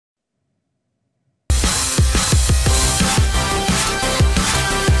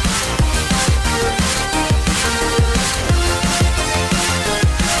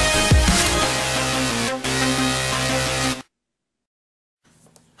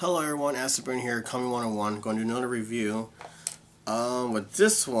Hello everyone, Aspen here, Kami 101, going to do another review. With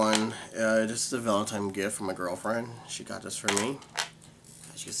this one, this is a Valentine gift from my girlfriend. She got this for me.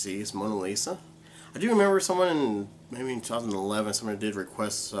 As you can see, it's Mona Lisa. I do remember someone in maybe in 2011, someone did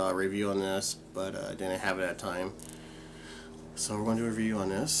request a review on this, but I didn't have it at the time. So we're going to do a review on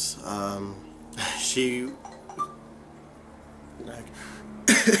this. She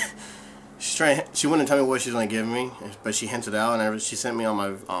wouldn't tell me what she's going to give me, but she hinted out, and she sent me on my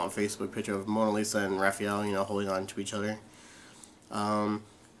Facebook picture of Mona Lisa and Raphael, you know, holding on to each other.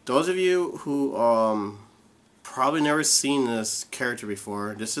 Those of you who probably never seen this character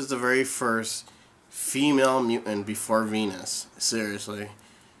before, this is the very first female mutant before Venus. Seriously.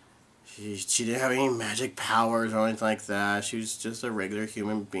 She didn't have any magic powers or anything like that. She was just a regular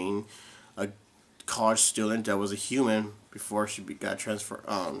human being, a college student that was a human before she got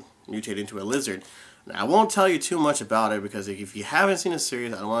mutated into a lizard. Now, I won't tell you too much about it because if you haven't seen the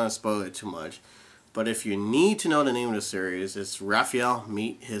series, I don't want to spoil it too much. But if you need to know the name of the series, it's Raphael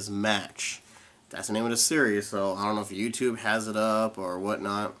Meet His Match. That's the name of the series, so I don't know if YouTube has it up or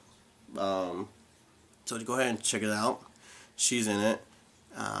whatnot. So go ahead and check it out. She's in it.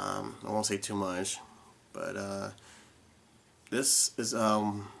 I won't say too much, but this is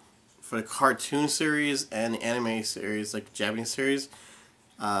for the cartoon series and the anime series, like the Japanese series.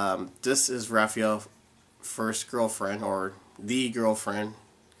 This is Raphael's first girlfriend, or the girlfriend.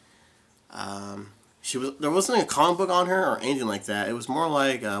 There wasn't a comic book on her or anything like that. It was more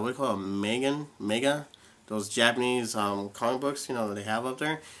like what do you call it, Mega, those Japanese comic books, you know, that they have up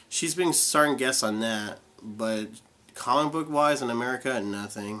there. She's been starring guests on that, but comic book wise in America,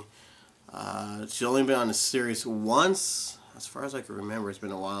 nothing. She's only been on the series once, as far as I can remember. It's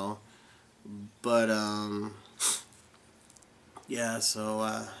been a while, but yeah.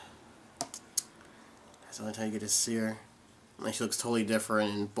 So that's the only time you get to see her. Like, she looks totally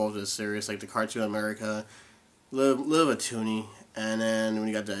different in both of the series, like the cartoon America, little bit toony, and then when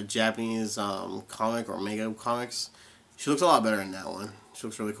you got the Japanese comic or manga comics, she looks a lot better in that one. She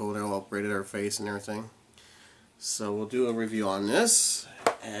looks really cool. They're all upgraded her face and everything. So we'll do a review on this,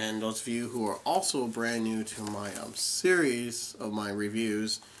 and those of you who are also brand new to my series of my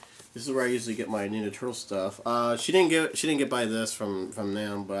reviews, this is where I usually get my Ninja Turtle stuff. She didn't get by this from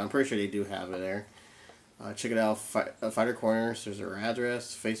them, but I'm pretty sure they do have it there. Check it out, Fighter Corners. There's their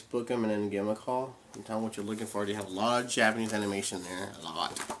address. Facebook them and then give them a call and tell them what you're looking for. They have a lot of Japanese animation there, a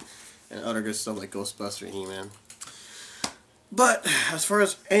lot, and other good stuff like Ghostbuster and He-Man. But as far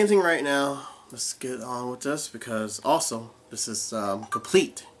as anything right now, let's get on with this, because also this is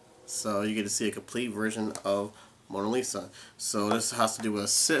complete, so you get to see a complete version of Mona Lisa. So this has to do with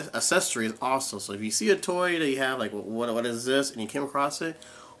accessories also. So if you see a toy that you have, like what is this, and you came across it,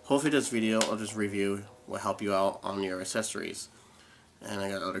 hopefully this video or this review will help you out on your accessories. And I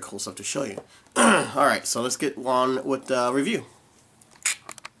got other cool stuff to show you. Alright, so let's get on with the review.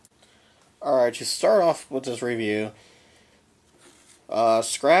 Alright, to start off with this review,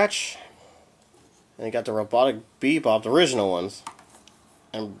 Scratch, and you got the Robotic Bebop, the original ones,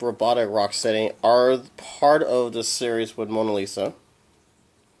 and Robotic Rocksteady are part of the series with Mona Lisa.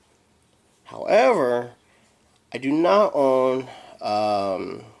 However, I do not own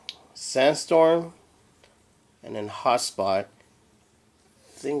Sandstorm and then Hotspot. I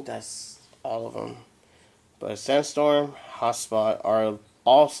think that's all of them. But Sandstorm, Hotspot are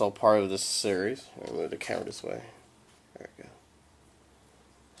also part of this series. Let me move the camera this way. There we go.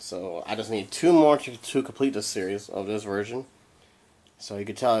 So I just need two more to complete the series of this version. So you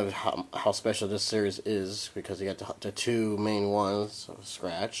can tell how special this series is, because you got the two main ones of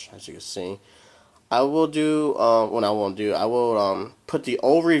Scratch, as you can see. I will do, I will put the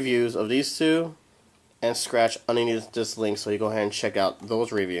old reviews of these two and Scratch underneath this link, so you go ahead and check out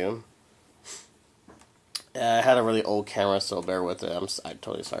those reviews. I had a really old camera, so bear with it. I'm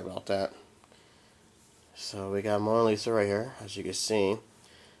totally sorry about that. So we got Mona Lisa right here, as you can see.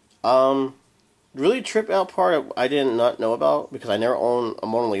 Really trip out part I did not know about, because I never owned a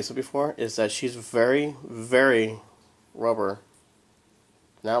Mona Lisa before, is that she's very, very rubber.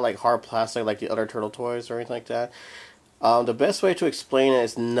 Not like hard plastic like the other turtle toys or anything like that. The best way to explain it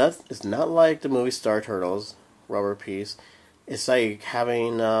is it's not like the movie Star Turtles rubber piece. It's like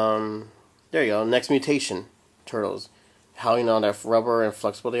having there you go, Next Mutation turtles. How you know that rubber and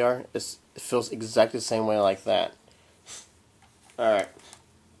flexible they are? It feels exactly the same way like that. Alright.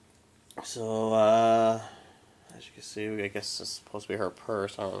 So as you can see, I guess it's supposed to be her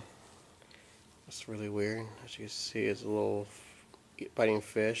purse. I don't know. It's really weird. As you can see, it's a little biting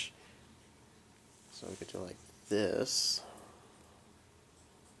fish. So we could do like this.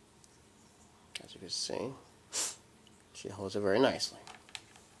 As you can see, she holds it very nicely.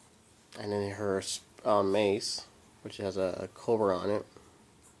 And then her mace, which has a cobra on it.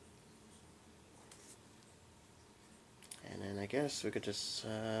 And then I guess we could just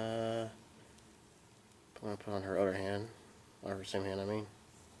put on her other hand, or her same hand, I mean.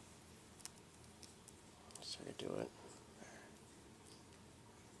 So you do it.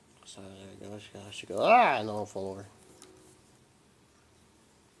 So there you go. She goes, ah, no, fall over.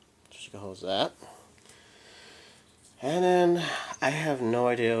 So she holds that. And then I have no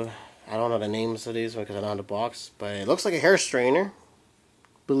idea. I don't know the names of these because I don't have the box, but it looks like a hair straightener.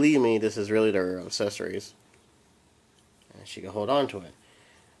 Believe me, this is really their accessories. And she can hold on to it.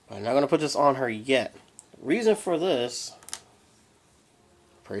 But I'm not going to put this on her yet. The reason for this,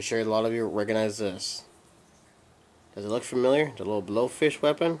 pretty sure a lot of you recognize this. Does it look familiar? The little blowfish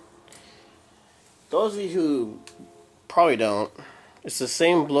weapon? Those of you who probably don't, it's the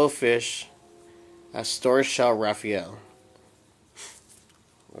same blowfish as Storage Shell Raphael.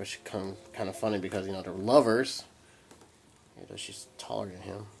 Which kind of funny because, you know, they're lovers. She's taller than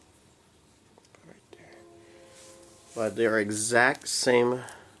him. Right there. But they're exact same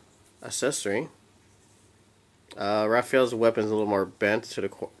accessory. Raphael's weapon is a little more bent to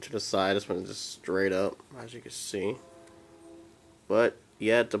the side. This one is just straight up, as you can see. But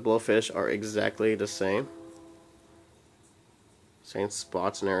yet the blowfish are exactly the same. Same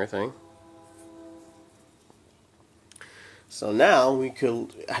spots and everything. So now we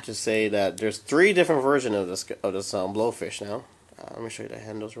could have to say that there's 3 different versions of this blowfish now. Let me show you the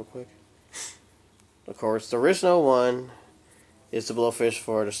handles real quick. Of course, the original one is the blowfish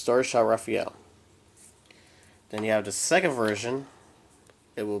for the Storage Shell Raphael. Then you have the second version.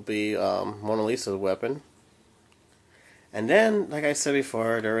 It will be Mona Lisa's weapon. And then, like I said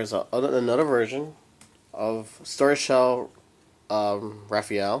before, there is another version of Storage Shell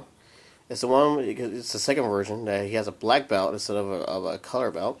Raphael. It's the one. It's the second version that he has a black belt instead of a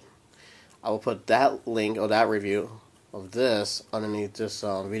color belt. I will put that link or that review of this underneath this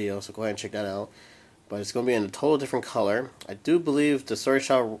video, so go ahead and check that out. But it's going to be in a total different color. I do believe the Storage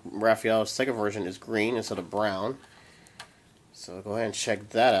Shell Raphael second version is green instead of brown. So go ahead and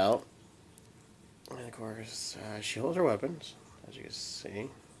check that out. And of course, she holds her weapons, as you can see.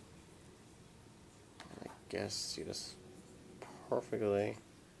 I guess see this perfectly.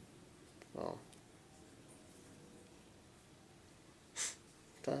 Well,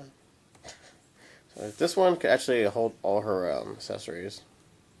 so this one could actually hold all her accessories.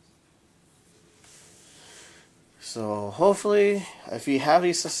 So hopefully, if you have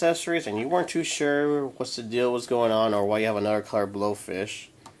these accessories and you weren't too sure what's the deal, what's going on, or why you have another color blowfish,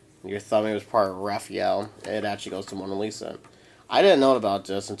 and you thought maybe it was part of Raphael, it actually goes to Mona Lisa. I didn't know about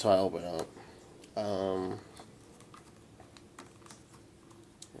this until I opened it up. I'm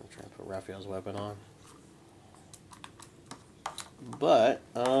trying to put Raphael's weapon on. But,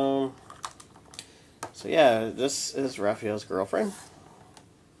 so yeah, this is Raphael's girlfriend.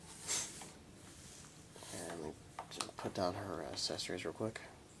 And let me just put down her accessories real quick.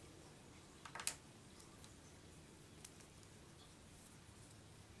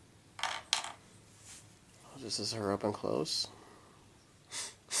 This is her up and close.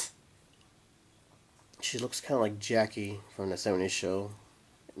 She looks kind of like Jackie from the 70s show,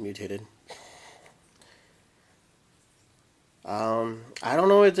 mutated. I don't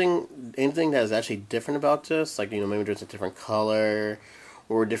know anything that is actually different about this. Like, you know, maybe there's a different color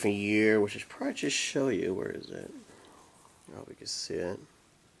or a different year, which is probably just show you. Where is it? I hope we can see it.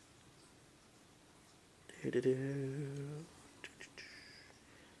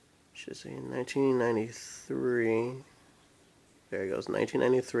 Should say 1993. There it goes,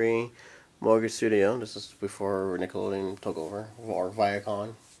 1993. Mortgage Studio. This is before Nickelodeon took over, or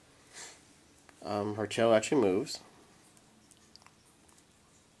Viacom. Her tail actually moves.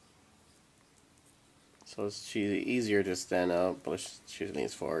 So she's easier to stand up, but she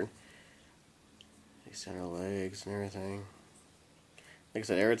leans forward. You extend her legs and everything. Like I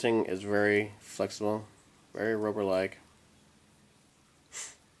said, everything is very flexible, very rubber-like.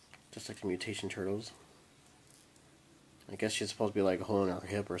 Just like the mutation turtles. I guess she's supposed to be like holding her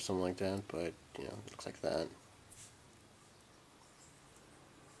hip or something like that, but, you know, it looks like that.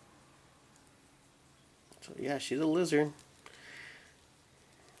 So yeah, she's a lizard.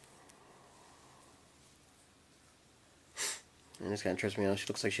 And this kind of trips me out. She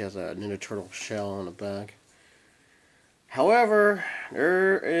looks like she has a Ninja Turtle shell on the back. However,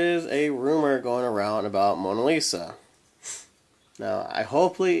 there is a rumor going around about Mona Lisa. Now,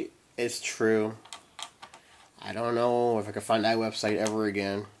 hopefully it's true. I don't know if I can find that website ever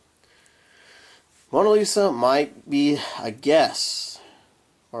again. Mona Lisa might be a guest,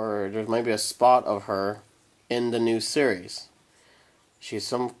 or there might be a spot of her in the new series. She's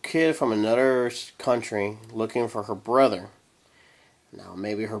some kid from another country looking for her brother. Now,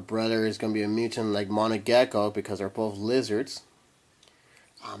 maybe her brother is going to be a mutant like Monty because they're both lizards.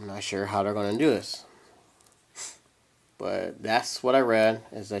 I'm not sure how they're going to do this. But that's what I read,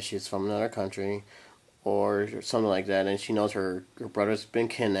 is that she's from another country or something like that. And she knows her brother's been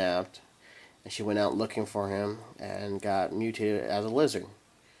kidnapped. And she went out looking for him and got mutated as a lizard.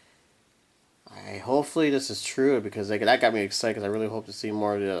 Hopefully this is true, because that got me excited, because I really hope to see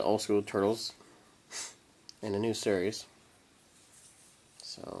more of the old school Turtles in the new series.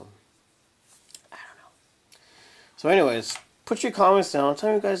 So, I don't know. So anyways, put your comments down. Tell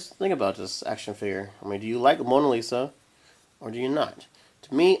me what you guys think about this action figure. I mean, do you like Mona Lisa, or do you not?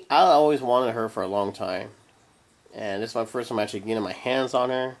 To me, I always wanted her for a long time. And this is my first time actually getting my hands on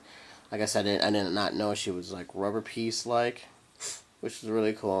her. Like I said, I did not know she was like rubber piece-like, which is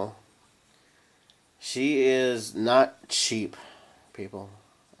really cool. She is not cheap, people.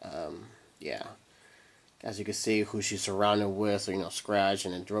 Yeah. As you can see, who she's surrounded with, so, Scratch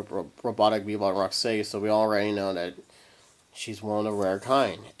and then Robotic, Bebop, Rocksteady, so we already know that she's one of the rare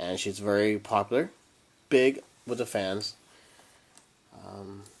kind, and she's very popular, big with the fans.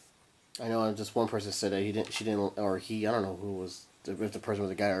 I know just one person said that I don't know who was, if the person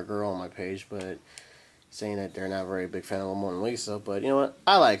was a guy or a girl on my page, but saying that they're not a very big fan of Mona Lisa, but you know what,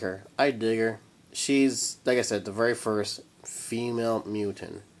 I like her, I dig her. She's, like I said, the very first female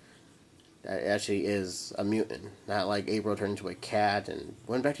mutant that actually is a mutant. Not like April turned into a cat and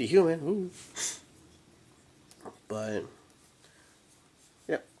went back to human. Ooh. But,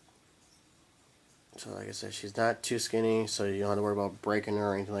 yep. So, like I said, she's not too skinny, so you don't have to worry about breaking her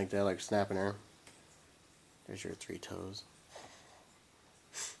or anything like that, like snapping her. There's your 3 toes.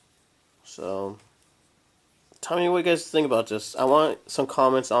 So, tell me what you guys think about this. I want some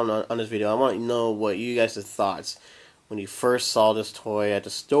comments on this video. I want to know what you guys' thoughts when you first saw this toy at the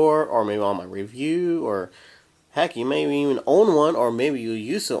store, or maybe on my review, or heck, you may even own one, or maybe you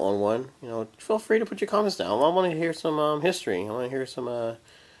used to own one. Feel free to put your comments down. I want to hear some history. I want to hear some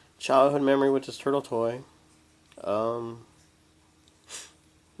childhood memory with this turtle toy.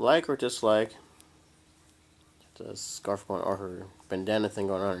 Like or dislike. The scarf going, or her bandana thing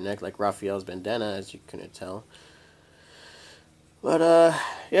going on her neck, like Raphael's bandana, as you couldn't tell. But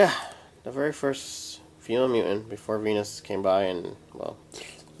yeah, the very first female mutant before Venus came by, and well,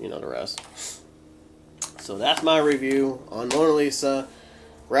 you know the rest. So that's my review on Mona Lisa.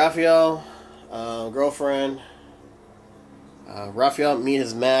 Raphael, girlfriend. Raphael meet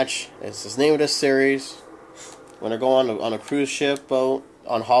his match. It's the name of this series. When they're going on a cruise ship boat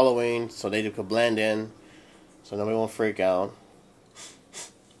on Halloween, so they could blend in, so nobody won't freak out.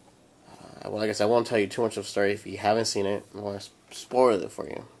 Well, like I said, I won't tell you too much of the story if you haven't seen it. I want to spoil it for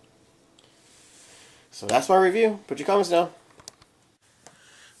you. So that's my review. Put your comments down.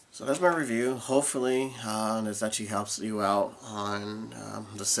 So that's my review. Hopefully, this actually helps you out on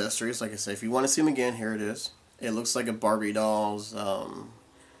the accessories. Like I said, if you want to see them again, here it is. It looks like a Barbie doll's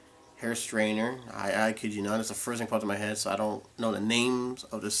hair strainer. I kid you not, it's the first thing popped in my head, so I don't know the names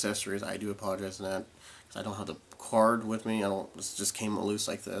of the accessories. I do apologize for that, because I don't have the card with me. This just came loose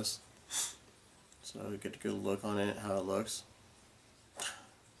like this. So get a good look on it, how it looks.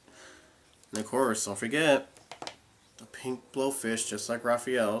 And of course, don't forget the pink blowfish, just like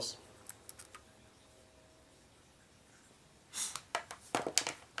Raphael's.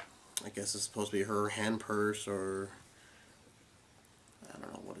 I guess it's supposed to be her hand purse, or I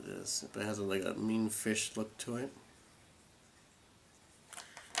don't know what it is, but it has like a mean fish look to it.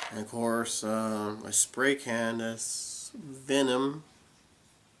 And of course, a spray can that's Venom.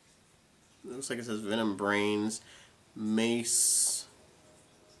 It looks like it says Venom Brains, Mace,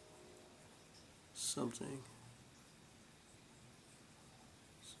 something.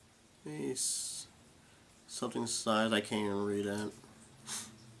 Mace, something size, I can't even read it.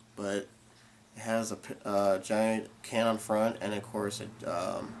 But it has a giant can on front, and of course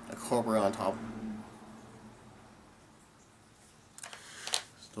a cobra on top.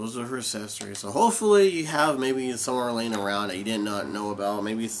 Those are her accessories. So hopefully you have maybe somewhere laying around that you did not know about.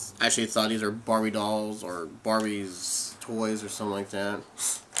 Maybe you actually thought these are Barbie dolls or Barbie's toys or something like that.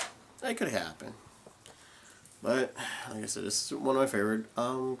 That could happen. But like I said, this is one of my favorite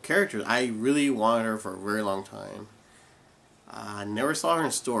characters. I really wanted her for a very long time. I never saw her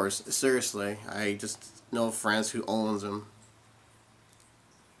in stores. Seriously, I just know friends who owns them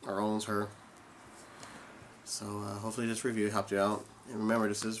or owns her. So hopefully this review helped you out. And remember,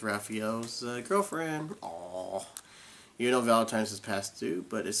 this is Raphael's girlfriend. Aww. You know Valentine's is past due,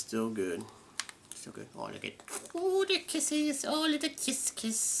 but it's still good. Still good. Oh, look at, oh, the kisses. Oh, little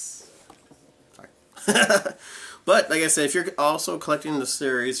kiss. Sorry. But like I said, if you're also collecting the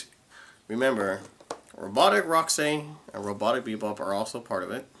series, remember, Robotic, Rocksteady, and Robotic Bebop are also part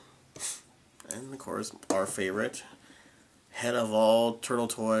of it. And of course, our favorite, head of all turtle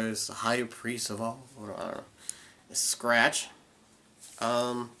toys, high priest of all, I don't know, Scratch.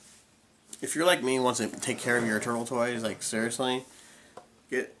 If you're like me and wants to take care of your turtle toys, like seriously,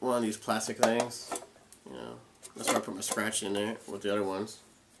 get one of these plastic things. You know, that's why I put my Scratch in there with the other ones.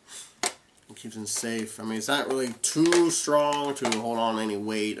 It keeps them safe. I mean, it's not really too strong to hold on to any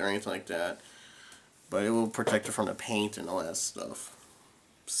weight or anything like that, but it will protect it from the paint and all that stuff.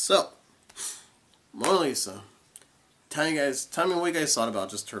 So, Mona Lisa, tell me what you guys thought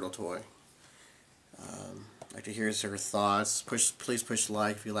about this turtle toy. I'd like to hear your thoughts. Please push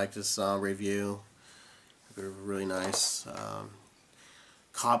like if you like this review. It'd be really nice.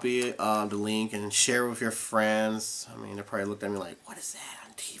 Copy the link and share with your friends. I mean, they probably looked at me like, "What is that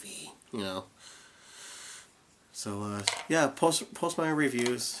on TV?" You know. So yeah, post my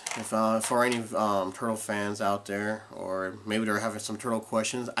reviews if for any turtle fans out there, or maybe they're having some turtle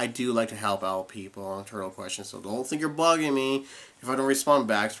questions. I do like to help out people on turtle questions, so don't think you're bugging me if I don't respond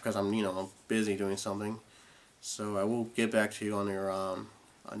back. It's because I'm I'm busy doing something. So I will get back to you on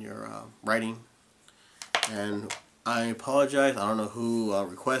your writing. And I apologize. I don't know who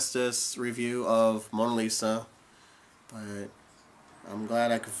requested this review of Mona Lisa, but I'm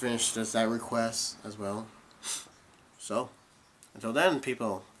glad I could finish that request as well. So, until then,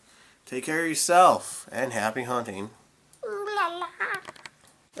 people, take care of yourself and happy hunting.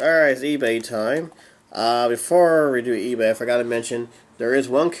 Alright, it's eBay time. Before we do eBay, I forgot to mention there is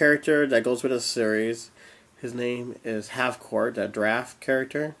one character that goes with the series. His name is Half Court, that draft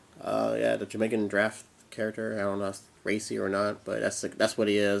character. Yeah, the Jamaican draft character. I don't know if it's racy or not, but that's what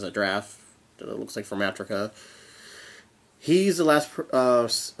he is, a draft that looks like from Africa. He's the last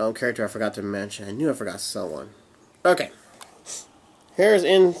character I forgot to mention. I knew I forgot someone. Okay. Here's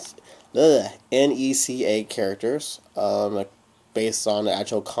NECA characters, based on the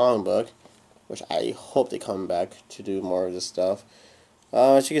actual comic book, which I hope they come back to do more of this stuff.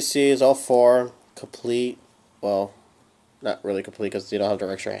 As you can see, it's all four complete. Well, not really complete because they don't have the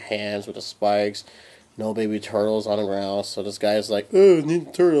extra hands with the spikes. No baby turtles on the ground. So this guy's like, "Oh,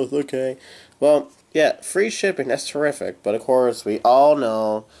 need turtles." Okay. Well, yeah, free shipping. That's terrific. But of course, we all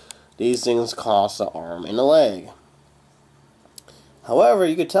know these things cost an arm and a leg. However,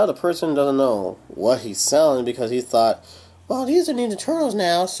 you could tell the person doesn't know what he's selling because he thought, well, these are Ninja Turtles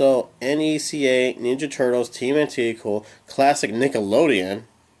now. So NECA, Ninja Turtles, TMNT, cool, classic Nickelodeon,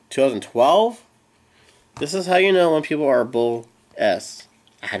 2012. This is how you know when people are bull S.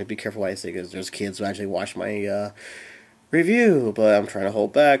 I had to be careful what I say because there's kids who actually watch my review, but I'm trying to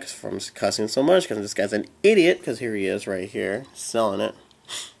hold back from cussing so much because this guy's an idiot. Because here he is, right here, selling it.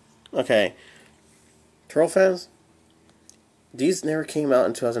 Okay, Turtle fans, these never came out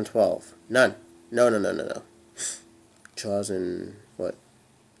in 2012. None. No. 2000 what?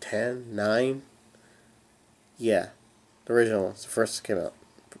 10, 9. Yeah, the original ones, the first came out,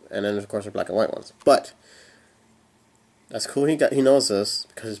 and then of course the black and white ones, but. That's cool. He knows this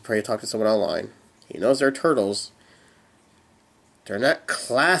because he's probably talked to someone online. He knows they're turtles. They're not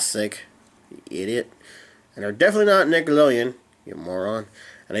classic, you idiot, and they're definitely not Nickelodeon, you moron.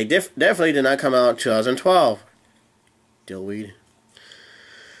 And they definitely did not come out in 2012. Dillweed.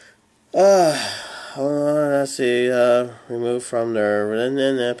 Let's see. Remove from their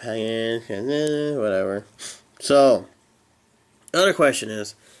whatever. So, other question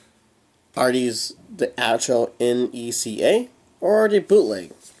is. Are these the actual NECA, or are they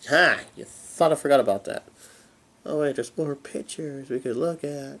bootleg? You thought I forgot about that. Oh wait, there's more pictures we could look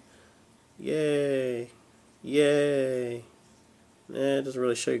at. Yay. It doesn't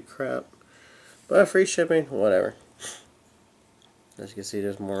really show you crap. But free shipping, whatever. As you can see,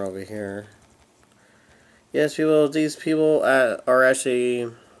 there's more over here. Yes, people, these people are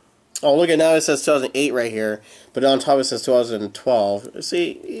actually... Oh, look at now it says 2008 right here, but on top it says 2012.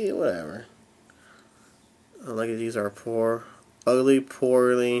 See, whatever. Look at these are poorly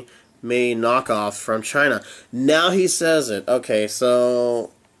made knockoffs from China. Now he says it. Okay,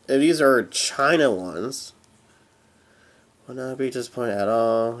 so if these are China ones, will not be disappointed at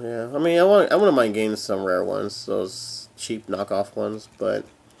all. Yeah, I mean, I wouldn't mind getting some rare ones, those cheap knockoff ones, but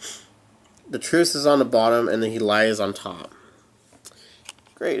the truth is on the bottom, and then he lies on top.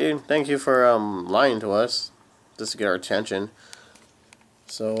 Great, dude. Thank you for lying to us, just to get our attention.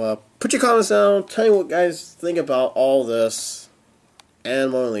 So, put your comments down. Tell me what guys think about all this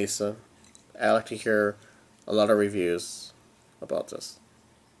and Mona Lisa. I like to hear a lot of reviews about this,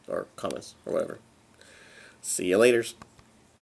 or comments, or whatever. See you later.